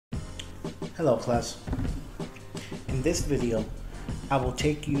Hello class. In this video, I will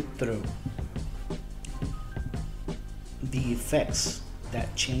take you through the effects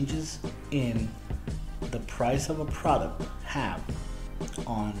that changes in the price of a product have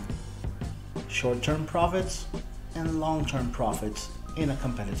on short-term profits and long-term profits in a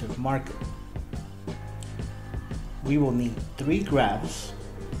competitive market. We will need three graphs.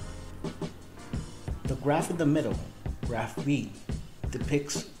 The graph in the middle, graph B,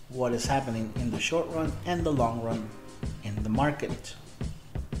 depicts what is happening in the short run and the long run in the market.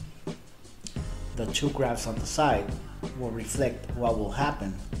 The two graphs on the side will reflect what will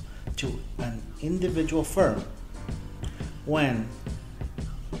happen to an individual firm when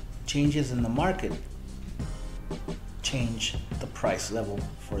changes in the market change the price level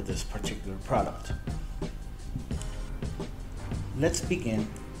for this particular product. Let's begin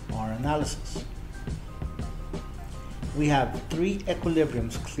our analysis. We have three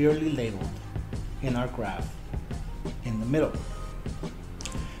equilibriums clearly labeled in our graph in the middle.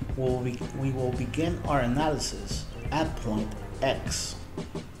 We will begin our analysis at point X.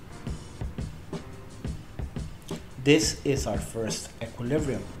 This is our first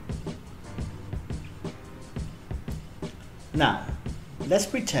equilibrium. Now, let's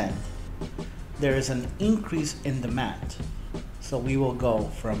pretend there is an increase in demand. So we will go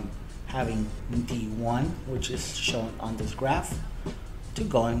from having D1, which is shown on this graph, to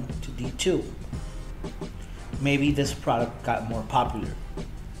going to D2. Maybe this product got more popular.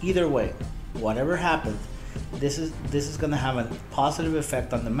 Either way, whatever happened, this is going to have a positive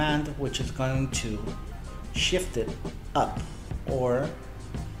effect on demand, which is going to shift it up, or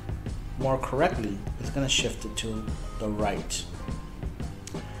more correctly, it's going to shift it to the right.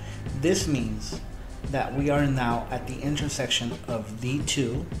 This means that we are now at the intersection of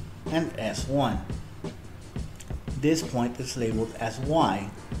D2 and S1. This point is labeled as Y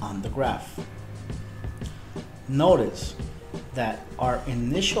on the graph. Notice that our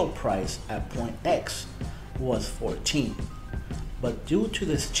initial price at point X was 14, but due to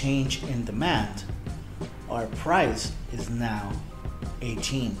this change in demand, our price is now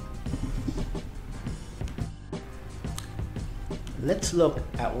 18. Let's look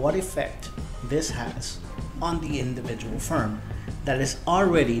at what effect this has on the individual firm that is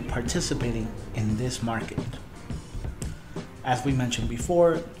already participating in this market. As we mentioned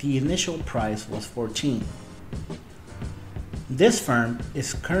before, the initial price was 14. This firm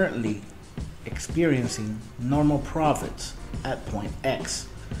is currently experiencing normal profits at point X.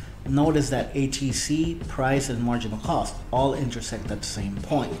 Notice that ATC, price, and marginal cost all intersect at the same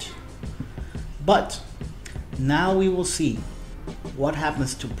point. But now we will see what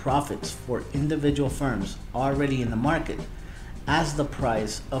happens to profits for individual firms already in the market as the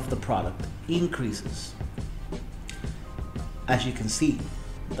price of the product increases. As you can see,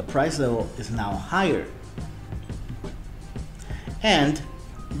 the price level is now higher, and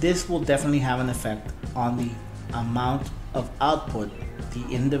this will definitely have an effect on the amount of output the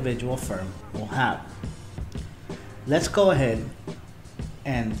individual firm will have. Let's go ahead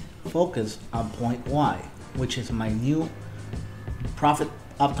and focus on point Y, which is my new profit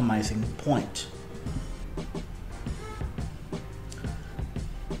optimizing point.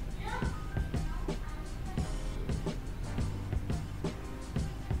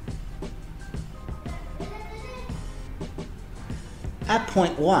 At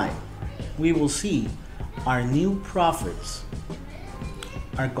point Y, we will see our new profits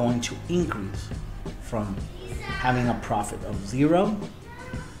are going to increase from having a profit of 0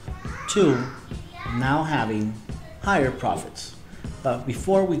 to now having higher profits. But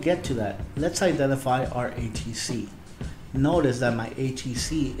before we get to that, let's identify our ATC. Notice that my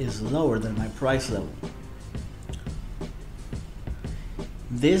ATC is lower than my price level.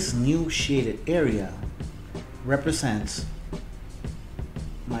 This new shaded area represents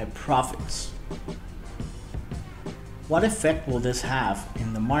my profits. What effect will this have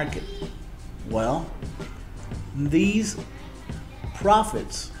in the market? Well, these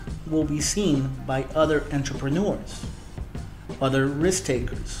profits will be seen by other entrepreneurs, other risk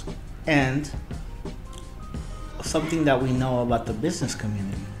takers, and something that we know about the business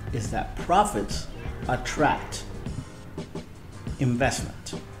community is that profits attract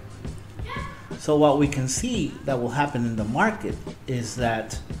investment. So what we can see that will happen in the market is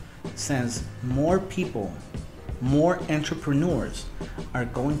that since more people, more entrepreneurs are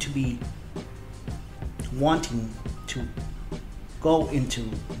going to be wanting to go into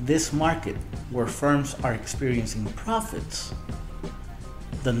this market where firms are experiencing profits,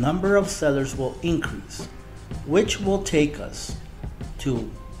 the number of sellers will increase, which will take us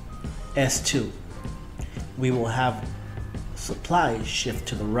to S2. We will have supply shift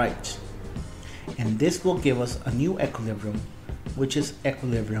to the right. And this will give us a new equilibrium, which is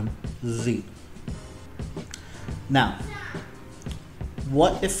equilibrium Z. Now,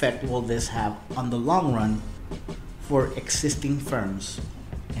 what effect will this have on the long run for existing firms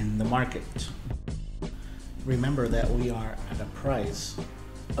in the market? Remember that we are at a price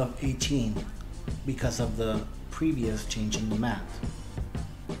of 18 because of the previous change in the math.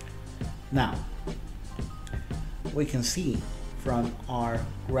 Now, we can see from our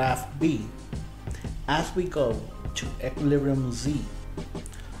graph B, as we go to equilibrium Z,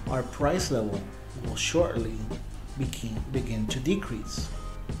 our price level will shortly begin to decrease.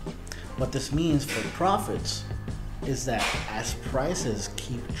 What this means for profits is that as prices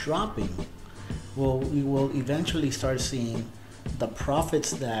keep dropping, we will eventually start seeing the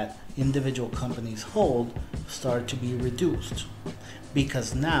profits that individual companies hold start to be reduced,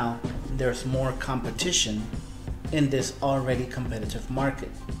 because now there's more competition in this already competitive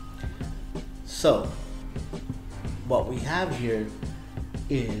market. So what we have here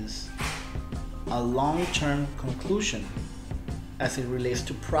is a long-term conclusion as it relates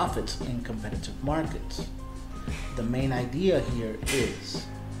to profits in competitive markets. The main idea here is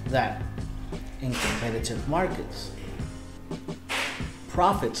that in competitive markets,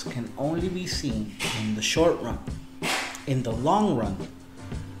 profits can only be seen in the short run. In the long run,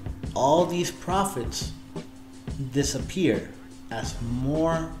 all these profits disappear as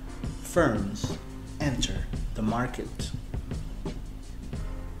more firms enter the market.